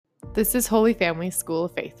This is Holy Family School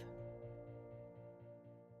of Faith.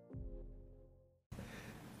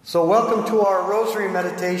 So welcome to our Rosary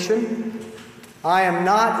Meditation. I am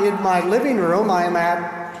not in my living room. I am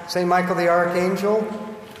at St. Michael the Archangel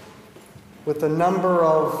with a number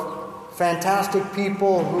of fantastic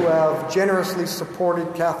people who have generously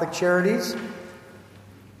supported Catholic Charities.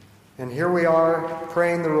 And here we are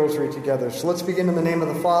praying the Rosary together. So let's begin in the name of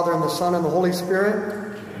the Father, and the Son, and the Holy Spirit.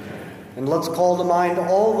 And let's call to mind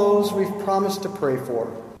all those we've promised to pray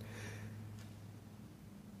for.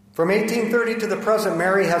 From 1830 to the present,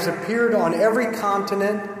 Mary has appeared on every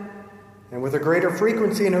continent, and with a greater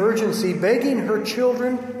frequency and urgency, begging her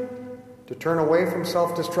children to turn away from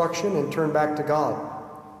self-destruction and turn back to God.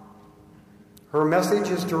 Her message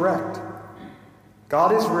is direct.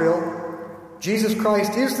 God is real. Jesus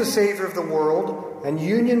Christ is the Savior of the world, and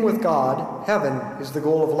union with God, heaven, is the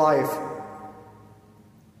goal of life.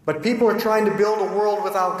 But people are trying to build a world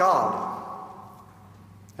without God.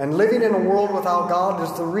 And living in a world without God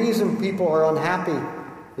is the reason people are unhappy.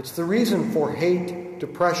 It's the reason for hate,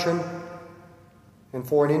 depression, and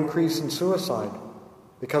for an increase in suicide.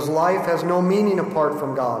 Because life has no meaning apart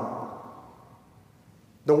from God.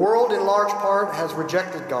 The world, in large part, has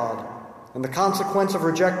rejected God. And the consequence of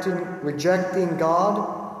rejecting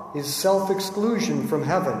God is self-exclusion from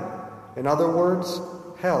heaven. In other words,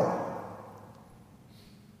 hell.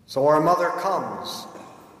 So our mother comes,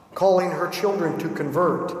 calling her children to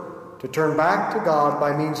convert, to turn back to God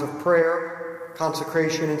by means of prayer,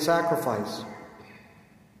 consecration, and sacrifice.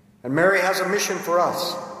 And Mary has a mission for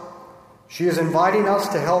us. She is inviting us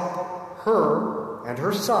to help her and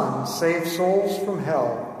her son save souls from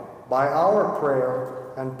hell by our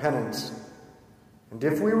prayer and penance. And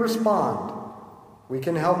if we respond, we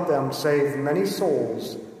can help them save many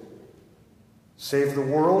souls, save the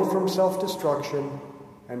world from self-destruction,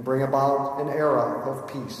 and bring about an era of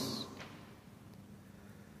peace.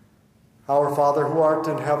 Our Father, who art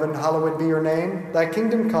in heaven, hallowed be your name. Thy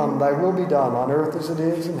kingdom come, thy will be done, on earth as it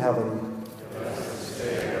is in heaven. Give us this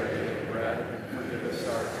day our daily bread, and forgive us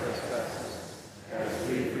our trespasses, as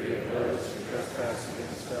we forgive those who trespass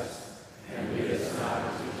against us. And lead us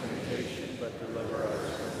not into temptation, but deliver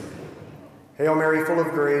us from evil. Hail Mary, full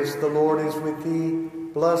of grace, the Lord is with thee.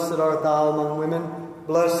 Blessed art thou among women.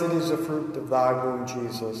 Blessed is the fruit of thy womb,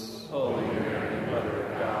 Jesus. Holy Mary, Mother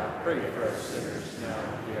of God, pray for us sinners now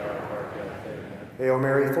and at the hour of our death. Amen. Hail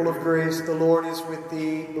Mary, full of grace, the Lord is with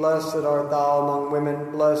thee. Blessed art thou among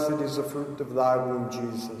women. Blessed is the fruit of thy womb,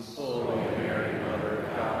 Jesus. Holy Mary, Mother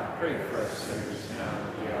of God, pray for us sinners now and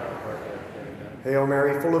at the hour of our death. Amen. Hail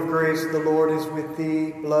Mary, full of grace, the Lord is with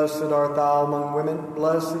thee. Blessed art thou among women.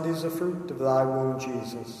 Blessed is the fruit of thy womb,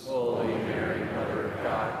 Jesus. Holy Mary, Mother of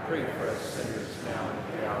God, pray for us sinners now and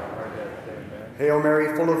at the hour of our death. Amen. Hail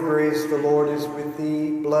Mary, full of grace, the Lord is with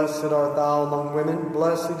thee. Blessed art thou among women.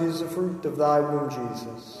 Blessed is the fruit of thy womb,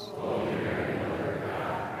 Jesus. Holy Mary, Mother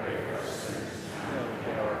of God, pray for us sinners now and at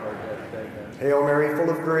the hour of our death. Amen. Hail Mary, full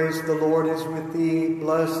of grace, the Lord is with thee.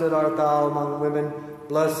 Blessed art thou among women.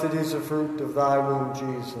 Blessed is the fruit of thy womb,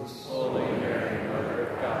 Jesus. Holy Mary, Mother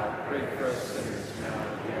of God, pray for us sinners now and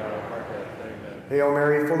at the hour of our death. Amen. Hail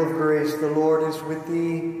Mary, full of grace, the Lord is with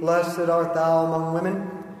thee. Blessed art thou among women.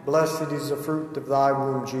 Blessed is the fruit of thy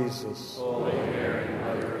womb, Jesus. Holy Mary,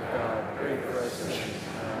 Mother of God, pray for us sinners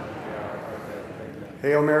now and at the hour of our death. Amen.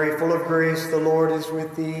 Hail Mary, full of grace, the Lord is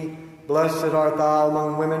with thee. Blessed art thou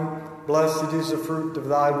among women. Blessed is the fruit of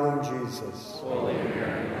thy womb, Jesus. Holy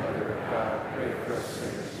Mary, Mother of God, pray for us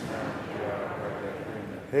sinners now and at the hour of our death.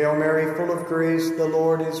 Amen. Hail Mary, full of grace, the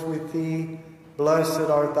Lord is with thee. Blessed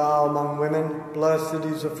art thou among women. Blessed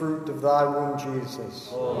is the fruit of thy womb, Jesus.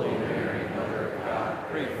 Holy Mary, Mother of God,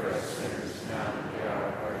 pray for us sinners now and at the hour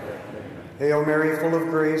of our death. Amen. Hail Mary, full of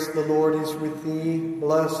grace, the Lord is with thee.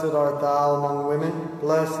 Blessed art thou among women.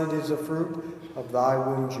 Blessed is the fruit of thy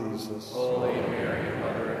womb, Jesus. Holy Mary,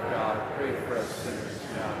 Mother of God, pray for us sinners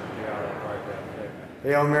now and at the hour of our death. Amen.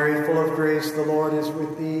 Hail Mary, full of grace, the Lord is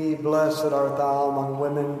with thee. Blessed art thou among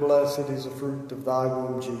women. Blessed is the fruit of thy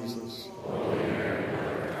womb, Jesus. Holy Mary,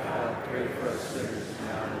 Mother of God, pray for us sinners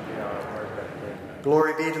now and at the hour of our death. Amen.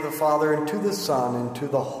 Glory be to the Father, and to the Son, and to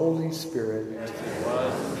the Holy Spirit. As it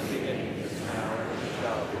was in the beginning, is now, and it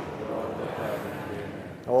shall be, world without end.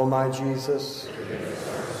 Amen. O my Jesus, Forgive us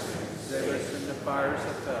our sins, save us from the fires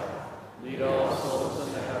of hell. Lead all souls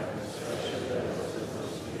into heaven, especially those who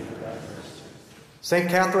most need thy mercy. St.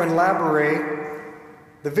 Catherine Labouré,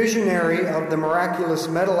 the visionary of the miraculous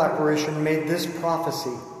medal apparition, made this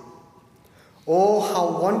prophecy. Oh,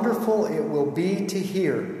 how wonderful it will be to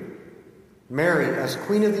hear Mary as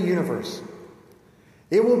Queen of the universe.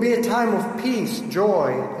 It will be a time of peace,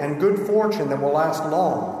 joy, and good fortune that will last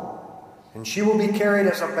long. and she will be carried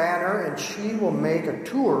as a banner, and she will make a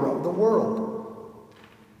tour of the world.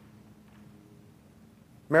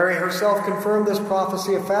 Mary herself confirmed this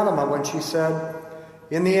prophecy of Fatima when she said,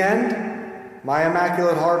 "In the end, my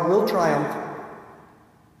Immaculate Heart will triumph,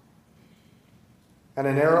 and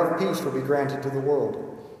an era of peace will be granted to the world."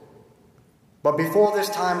 But before this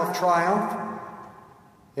time of triumph,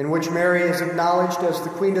 in which Mary is acknowledged as the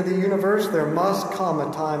Queen of the universe, there must come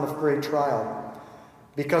a time of great trial,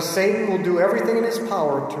 because Satan will do everything in his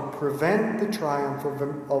power to prevent the triumph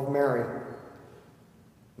of Mary.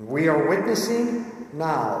 We are witnessing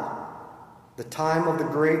now the time of the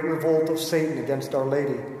great revolt of Satan against Our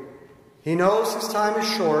Lady. He knows his time is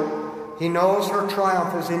short. He knows her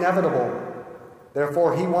triumph is inevitable.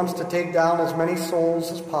 Therefore, he wants to take down as many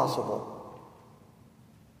souls as possible.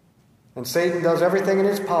 And Satan does everything in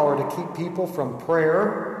his power to keep people from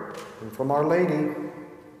prayer and from Our Lady.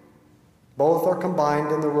 Both are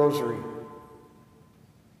combined in the Rosary.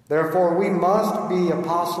 Therefore, we must be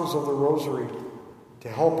apostles of the Rosary to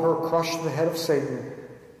help her crush the head of Satan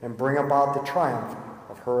and bring about the triumph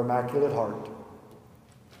of her Immaculate Heart.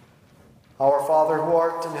 Our Father, who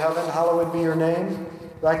art in heaven, hallowed be your name.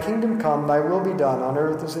 Thy kingdom come, thy will be done, on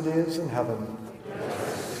earth as it is in heaven.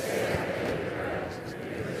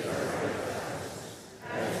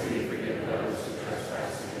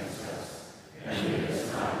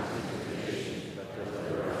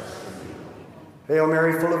 Hail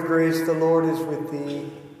Mary, full of grace, the Lord is with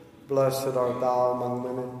thee. Blessed art thou among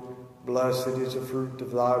women. Blessed is the fruit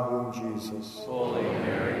of thy womb, Jesus. Holy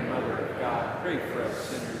Mary, Mother of God, pray for us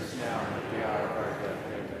sinners now and at the hour of our death.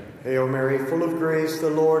 Amen. Hail Mary, full of grace, the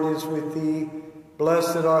Lord is with thee.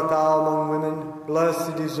 Blessed art thou among women.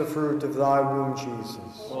 Blessed is the fruit of thy womb,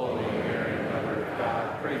 Jesus. Holy Mary, Mother of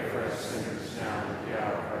God, pray for us sinners now and at the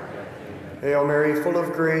hour of our death. Amen. Hail Mary, full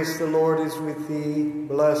of grace, the Lord is with thee.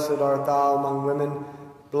 Blessed art thou among women.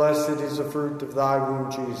 Blessed is the fruit of thy womb,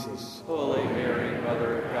 Jesus. Holy Mary,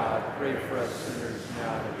 Mother of God, pray for us sinners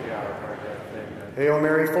now and at the hour of our death. Amen. Hail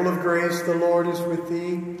Mary, full of grace, the Lord is with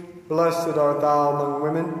thee. Blessed art thou among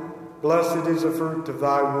women. Blessed is the fruit of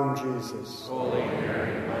thy womb, Jesus. Holy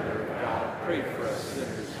Mary, Mother of God, pray for us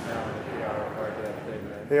sinners now and at the hour of our death.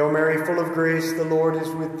 Amen. Hail Mary, full of grace, the Lord is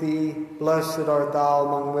with thee. Blessed art thou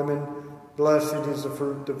among women. Blessed is the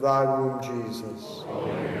fruit of thy womb, Jesus. Holy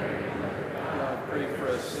Mary, Mother of God, pray for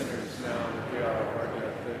us sinners now and at the hour of our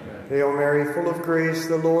death. Amen. Hail Mary, full of grace,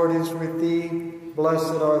 the Lord is with thee.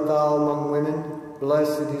 Blessed art thou among women.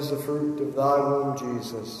 Blessed is the fruit of thy womb,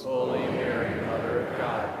 Jesus. Holy Mary, Mother of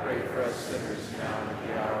God, pray for us sinners now and at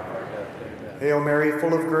the hour of our death. Amen. Hail Mary,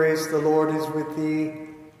 full of grace, the Lord is with thee.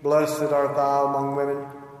 Blessed art thou among women.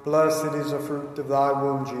 Blessed is the fruit of thy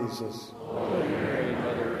womb, Jesus. Holy Mary,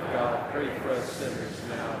 Mother of God, pray for us sinners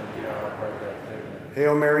now and at the hour of our death. Amen.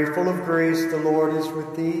 Hail Mary, full of grace, the Lord is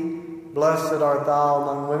with thee. Blessed art thou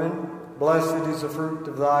among women. Blessed is the fruit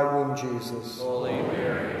of thy womb, Jesus. Holy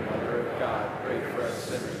Mary, Mother of God, pray for us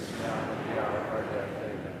sinners now and at the hour of our death.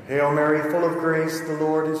 Amen. Hail Mary, full of grace, the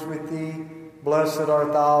Lord is with thee. Blessed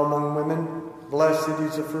art thou among women. Blessed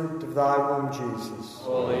is the fruit of thy womb, Jesus.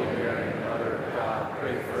 Holy Mary, Mother of God,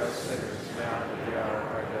 pray for us sinners now and at the hour of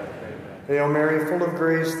our death. Amen. Hail Mary, full of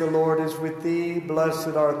grace, the Lord is with thee.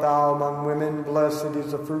 Blessed art thou among women. Blessed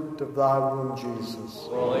is the fruit of thy womb, Jesus.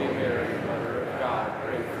 Holy Mary, Mother of God,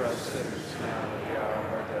 pray for us sinners now and at the hour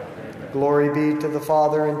of our death. Amen. Glory be to the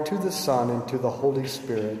Father, and to the Son, and to the Holy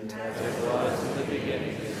Spirit. As it was in the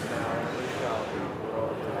beginning, is now, and ever shall be,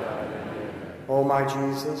 world without end. Amen. O my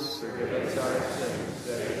Jesus, Forgive us our sins,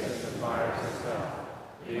 save us in the fires of hell.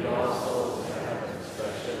 Lead all souls to heaven,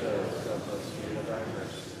 especially those of most need of thy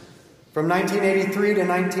mercy. from 1983 to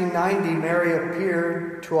 1990, Mary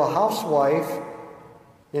appeared to a housewife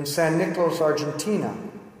in San Nicolas, Argentina.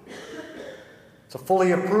 It's a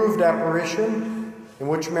fully approved apparition in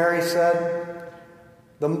which Mary said,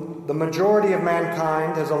 the majority of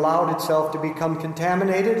mankind has allowed itself to become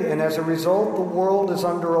contaminated, and as a result, the world is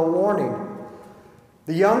under a warning.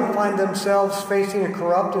 The young find themselves facing a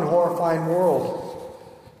corrupt and horrifying world.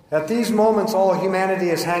 At these moments, all humanity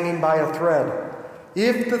is hanging by a thread.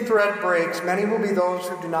 If the thread breaks, many will be those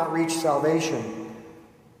who do not reach salvation.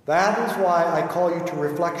 That is why I call you to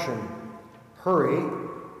reflection. Hurry,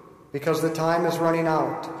 because the time is running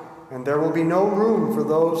out, and there will be no room for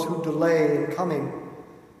those who delay in coming.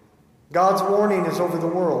 God's warning is over the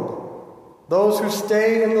world. Those who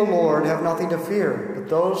stay in the Lord have nothing to fear, but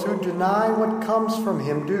those who deny what comes from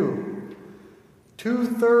him do.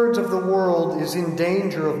 2/3 of the world is in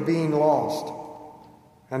danger of being lost,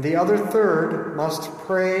 and the other third must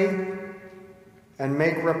pray and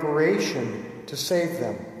make reparation to save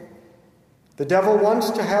them. The devil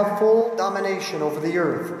wants to have full domination over the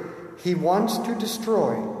earth. He wants to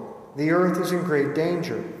destroy. The earth is in great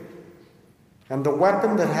danger. And the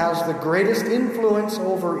weapon that has the greatest influence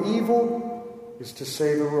over evil is to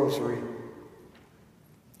say the rosary.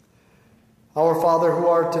 Our Father who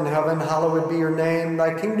art in heaven, hallowed be your name.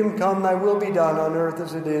 Thy kingdom come, thy will be done on earth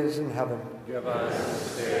as it is in heaven. Give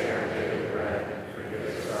us this day our daily bread, and forgive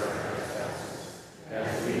us our trespasses,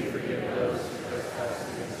 as we forgive those who trespass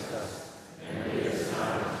against us. And lead us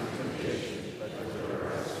not into temptation, but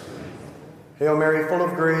deliver us from evil. Hail Mary, full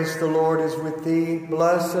of grace, the Lord is with thee.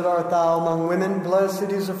 Blessed art thou among women,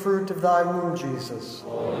 blessed is the fruit of thy womb, Jesus.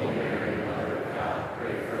 Holy Mary, Mother of God,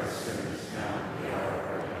 pray for us sinners now and at the hour of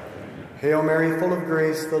our death. Amen. Hail Mary, full of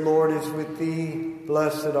grace, the Lord is with thee.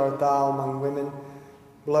 Blessed art thou among women,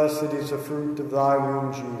 blessed is the fruit of thy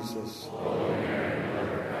womb, Jesus. Holy Mary,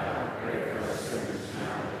 Mother of God, pray for us sinners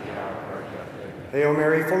now and at the hour of our death. Amen. Hail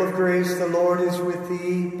Mary, full of grace, the Lord is with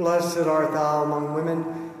thee. Blessed art thou among women,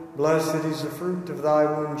 blessed is the fruit of thy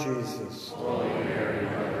womb, Jesus. Holy Mary,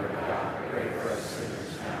 Mother of God, pray for us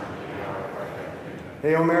sinners now and at the hour of our death. Amen.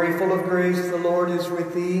 Hail Mary, full of grace, the Lord is with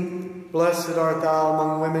thee. Blessed art thou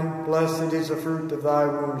among women, blessed is the fruit of thy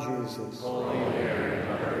womb, Jesus. Holy Mary,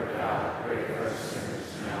 Mother of God, pray for us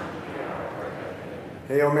sinners now and at the hour of our death.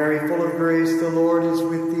 Amen. Hail Mary, full of grace, the Lord is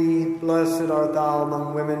with thee. Blessed art thou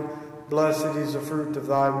among women, blessed is the fruit of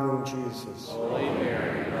thy womb, Jesus. Holy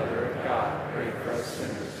Mary, Mother of God, pray for us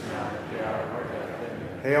sinners now and at the hour of our death.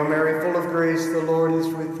 Amen. Hail Mary, full of grace, the Lord is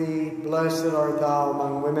with thee. Blessed art thou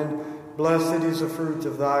among women, blessed is the fruit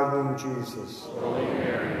of thy womb, Jesus. Holy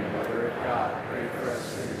Mary, Mother of God, pray for us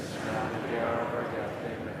sinners now and at the hour of our death.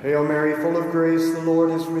 Amen. Hail Mary, full of grace, the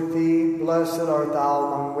Lord is with thee. Blessed art thou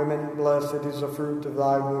among women, blessed is the fruit of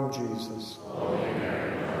thy womb, Jesus. Holy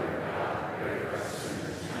Mary, Mother of God, pray for us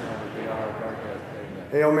sinners now and at the hour of our death. Amen.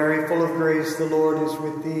 Hail Mary, full of grace, the Lord is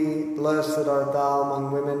with thee. Blessed art thou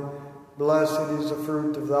among women, blessed is the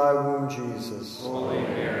fruit of thy womb, Jesus. Holy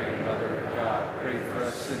Mary, Mother of God, pray for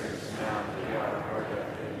us sinners now and at the hour of our death.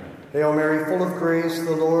 Amen. Hail Mary, full of grace,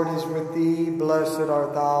 the Lord is with thee. Blessed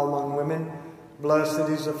art thou among women, blessed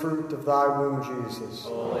is the fruit of thy womb, Jesus.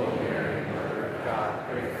 Holy Mary, Mother of God,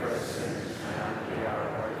 pray for us sinners now and at the hour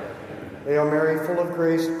of our death. Amen. Hail Mary, full of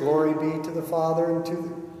grace, glory be to the Father and to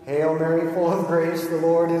the... Hail Mary, full of grace, the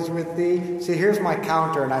Lord is with thee. See, here's my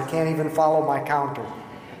counter, and I can't even follow my counter.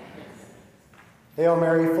 Hail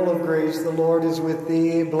Mary, full of grace, the Lord is with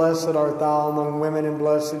thee. Blessed art thou among women, and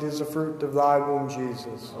blessed is the fruit of thy womb,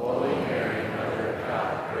 Jesus. Holy Mary, Mother of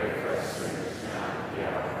God, pray for us sinners now and at the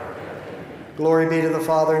hour of our death. Amen. Glory be to the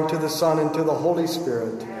Father, and to the Son, and to the Holy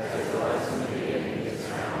Spirit. As it was in the beginning, is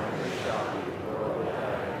now, and ever shall be, world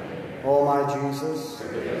without end. O my Jesus,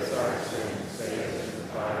 Forgive us our sins, save us from the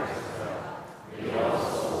fires of hell. Lead all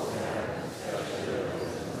souls to heaven, especially those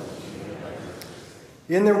in most need of thy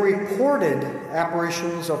mercy. in the reported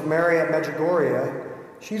apparitions of Mary at Medjugorje,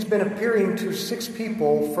 she's been appearing to 6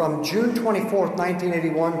 people from June 24th,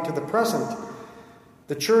 1981 to the present.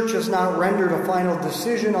 The Church has not rendered a final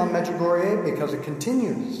decision on Medjugorje because it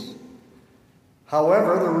continues.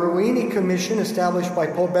 However, the Ruini Commission established by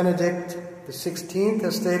Pope Benedict XVI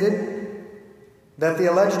has stated that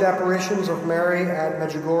the alleged apparitions of Mary at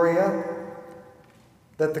Medjugorje,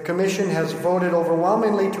 that the Commission has voted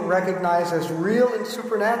overwhelmingly to recognize as real and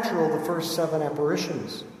supernatural the first 7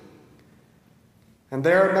 apparitions. And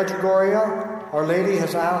there at Medjugorje, Our Lady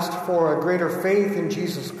has asked for a greater faith in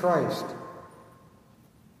Jesus Christ,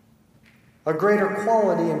 a greater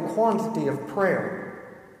quality and quantity of prayer.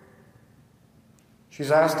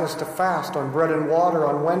 She's asked us to fast on bread and water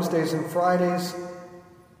on Wednesdays and Fridays,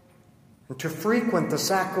 and to frequent the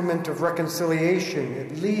sacrament of reconciliation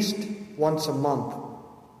at least once a month.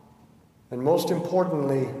 And most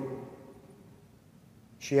importantly,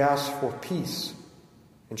 she asks for peace,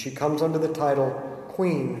 and she comes under the title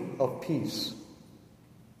Queen of Peace.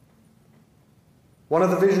 One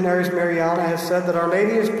of the visionaries, Mariana, has said that Our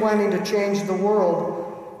Lady is planning to change the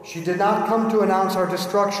world. She did not come to announce our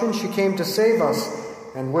destruction, she came to save us,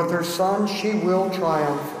 and with her Son she will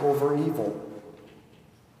triumph over evil.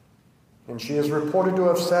 And she is reported to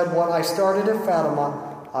have said, "What I started at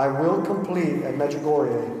Fatima, I will complete at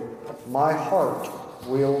Medjugorje. My heart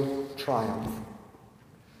will triumph."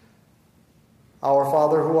 Our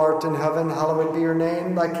Father who art in heaven, hallowed be your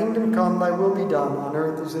name. Thy kingdom come, thy will be done, on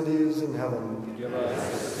earth as it is in heaven. Give us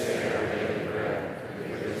this day our daily bread, and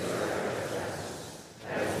forgive us our trespasses,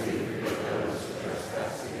 as we forgive those who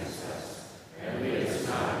trespass against us. And lead us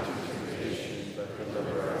not into temptation, but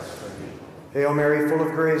deliver us from evil. Hail Mary, full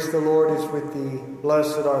of grace, the Lord is with thee.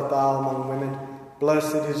 Blessed art thou among women.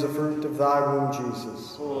 Blessed is the fruit of thy womb,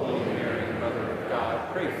 Jesus. Holy Mary, Mother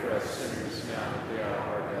God, pray for us sinners now and at the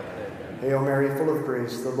hour of our death. Amen. Hail Mary, full of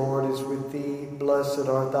grace, the Lord is with thee. Blessed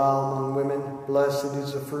art thou among women. Blessed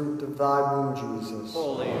is the fruit of thy womb, Jesus.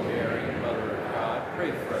 Holy Mary, Mother of God,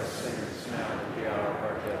 pray for us sinners now and at the hour of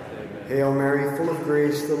our death. Amen. Hail Mary, full of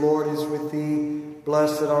grace, the Lord is with thee.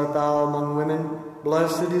 Blessed art thou among women.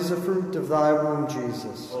 Blessed is the fruit of thy womb,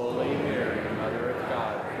 Jesus. Holy Mary, Mother of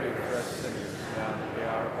God, pray for us sinners now and at the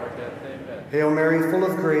hour of our death. Amen. Hail Mary, full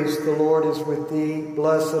of grace, the Lord is with thee.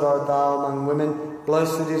 Blessed art thou among women.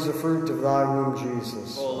 Blessed is the fruit of thy womb,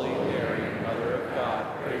 Jesus. Holy Mary, Mother of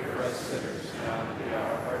God, pray for us sinners now and at the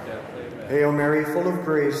hour of our death. Amen. Hail Mary, full of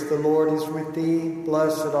grace, the Lord is with thee.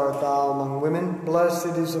 Blessed art thou among women.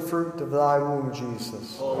 Blessed is the fruit of thy womb,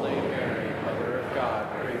 Jesus. Holy Mary, Mother of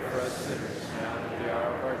God, pray for us sinners now and at the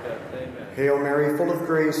hour of our death. Amen. Hail Mary, full of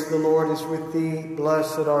grace, the Lord is with thee.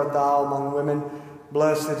 Blessed art thou among women.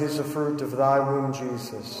 Blessed is the fruit of thy womb,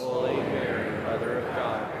 Jesus. Holy Mary, Mother of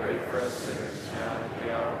God, pray for us sinners now and at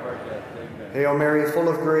the hour of our death. Amen. Hail Mary, full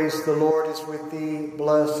of grace, the Lord is with thee.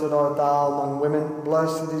 Blessed art thou among women.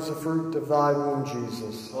 Blessed is the fruit of thy womb,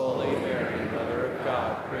 Jesus. Holy Mary, Mother of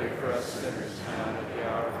God, pray for us sinners now and at the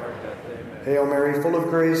hour of our death. Amen. Hail Mary, full of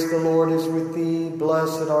grace, the Lord is with thee.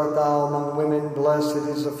 Blessed art thou among women. Blessed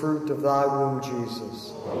is the fruit of thy womb,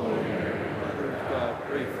 Jesus. Holy Mary, Mother of God,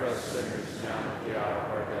 pray for us sinners now and at the hour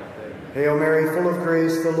of our death. Amen. Hail Mary, full of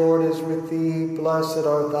grace, the Lord is with thee. Blessed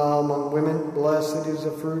art thou among women. Blessed is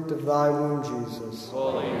the fruit of thy womb, Jesus.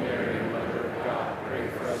 Holy Mary, Mother of God, pray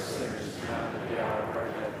for us sinners now and at the hour of our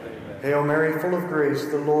death. Amen. Hail Mary, full of grace,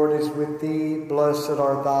 the Lord is with thee. Blessed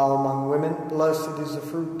art thou among women. Blessed is the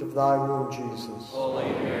fruit of thy womb, Jesus. Holy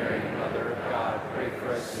Mary, Mother of God, pray for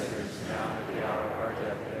us sinners now and at the hour of our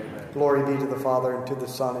death. Amen. Glory be to the Father, and to the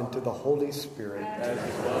Son, and to the Holy Spirit. As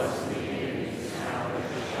it was in the beginning, is now, and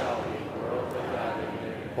ever shall be, world without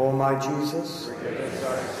end. O my Jesus, Forgive us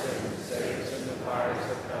our sins, save us from the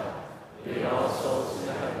fires of hell. Lead all souls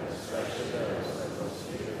into heaven, especially those that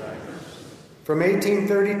most need of thy mercy. from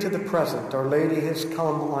 1830 to the present, Our Lady has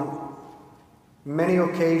come on many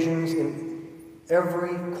occasions in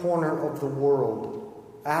every corner of the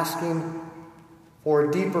world, asking for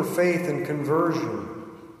a deeper faith and conversion,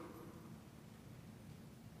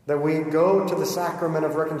 that we go to the sacrament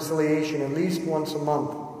of reconciliation at least once a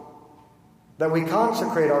month, that we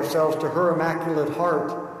consecrate ourselves to her Immaculate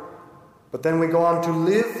Heart, but then we go on to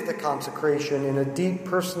live the consecration in a deep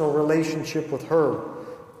personal relationship with her,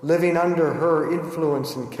 living under her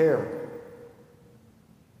influence and care.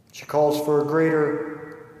 She calls for a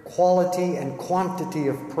greater quality and quantity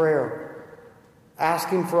of prayer,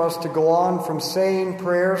 asking for us to go on from saying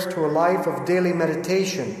prayers to a life of daily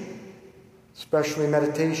meditation, especially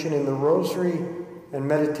meditation in the Rosary and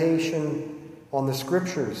meditation on the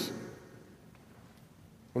Scriptures.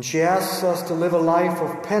 And she asks us to live a life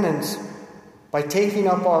of penance by taking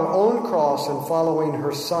up our own cross and following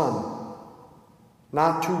her Son,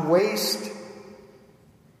 not to waste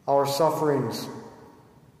our sufferings,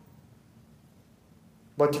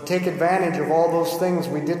 but to take advantage of all those things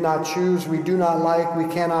we did not choose, we do not like, we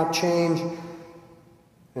cannot change,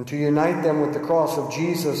 and to unite them with the cross of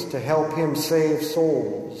Jesus to help him save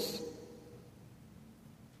souls.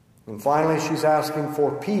 And finally, she's asking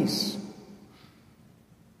for peace,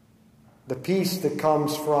 the peace that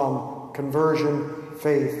comes from conversion,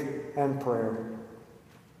 faith, and prayer.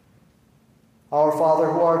 Our Father,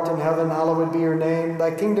 who art in heaven, hallowed be your name.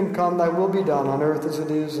 Thy kingdom come, thy will be done on earth as it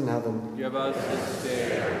is in heaven. Give us this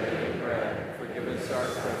day our daily bread. Forgive us our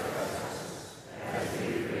trespasses, as we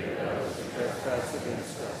forgive those who trespass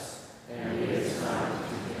against us. And lead us not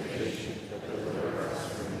into temptation, but deliver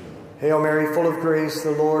us from evil. Hail Mary, full of grace,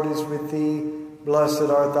 the Lord is with thee. Blessed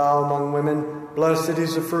art thou among women. Blessed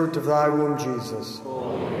is the fruit of thy womb, Jesus.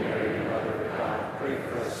 Holy Mary, Mother of God, pray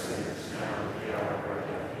for us sinners now and at the hour of our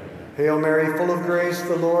death. Amen. Hail Mary, full of grace,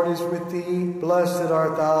 the Lord is with thee. Blessed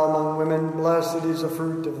art thou among women. Blessed is the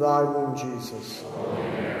fruit of thy womb, Jesus. Holy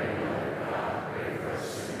Mary, Mother of God, pray for us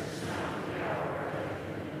sinners now and at the hour of our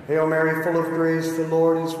death. Amen. Hail Mary, full of grace, the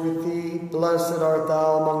Lord is with thee. Blessed art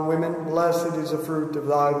thou among women. Blessed is the fruit of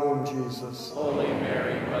thy womb, Jesus. Holy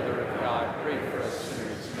Mary, Mother of God, pray for us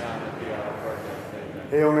sinners now and at the hour of our death. Amen.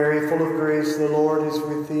 Hail Mary, full of grace, the Lord is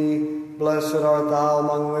with thee. Blessed art thou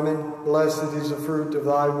among women. Blessed is the fruit of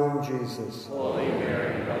thy womb, Jesus. Holy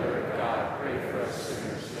Mary, Mother of God, pray for us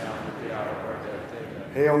sinners now and at the hour of our death.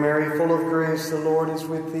 Amen. Hail Mary, full of grace, the Lord is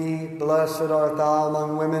with thee. Blessed art thou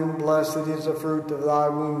among women. Blessed is the fruit of thy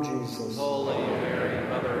womb, Jesus. Holy Mary,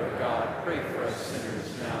 Mother of God, pray for us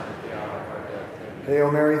sinners now and at the hour of our death. Amen.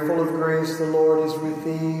 Hail Mary, full of grace, the Lord is with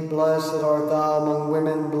thee. Blessed art thou among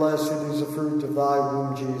women. Blessed is the fruit of thy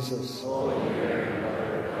womb, Jesus. Holy Mary, Mother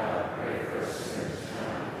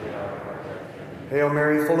Hail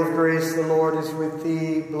Mary, full of grace, the Lord is with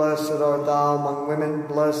thee. Blessed art thou among women.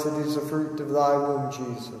 Blessed is the fruit of thy womb,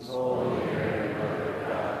 Jesus. Holy Mary, Mother of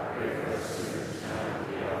God, pray for us sinners now and at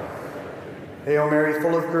the hour of our death. Hail Mary,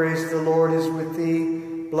 full of grace, the Lord is with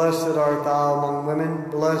thee. Blessed art thou among women.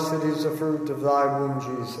 Blessed is the fruit of thy womb,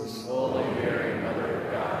 Jesus. Holy Mary, Mother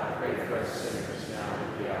of God, pray for us sinners now and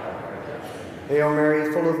at the hour of our death. Hail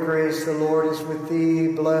Mary, full of grace, the Lord is with thee.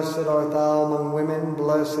 Blessed art thou among women.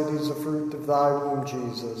 Blessed is the fruit of thy womb,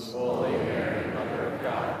 Jesus. Holy Mary, Mother of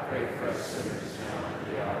God, pray for us sinners now and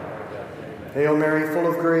at the hour of our death. Amen. Hail Mary, full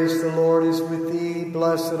of grace, the Lord is with thee.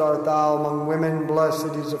 Blessed art thou among women.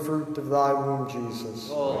 Blessed is the fruit of thy womb, Jesus.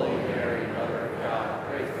 Holy Mary, Mother of God,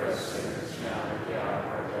 pray for us sinners now and at the hour of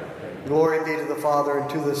our death. Amen. Glory be to the Father, and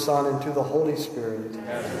to the Son, and to the Holy Spirit.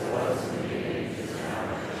 As it was in the beginning, is now,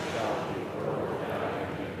 and shall be, world without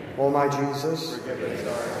end. O my Jesus, Forgive us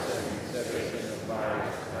our sins, set us in the fire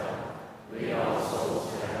of hell. Lead all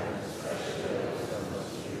souls to heaven, especially those who are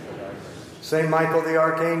most in need of thy mercy. Saint Michael the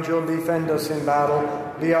Archangel, defend us in battle.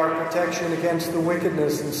 Be our protection against the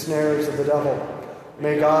wickedness and snares of the devil.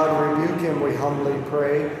 May God rebuke him, we humbly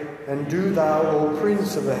pray. And do thou, O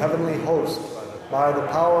Prince of the heavenly host, by the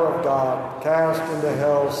power of God, cast into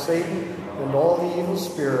hell Satan and all the evil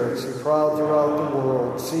spirits who prowl throughout the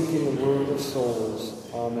world, seeking the ruin of souls.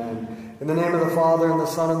 Amen. In the name of the Father, and the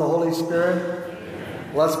Son, and the Holy Spirit,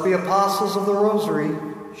 let's be apostles of the Rosary.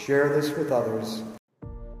 Share this with others.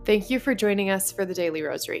 Thank you for joining us for the Daily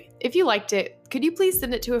Rosary. If you liked it, could you please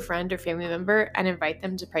send it to a friend or family member and invite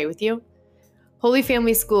them to pray with you? Holy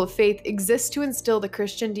Family School of Faith exists to instill the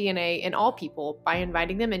Christian DNA in all people by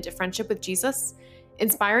inviting them into friendship with Jesus,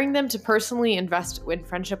 inspiring them to personally invest in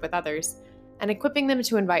friendship with others, and equipping them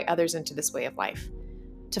to invite others into this way of life.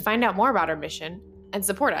 To find out more about our mission and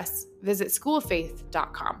support us, visit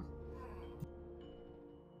schooloffaith.com.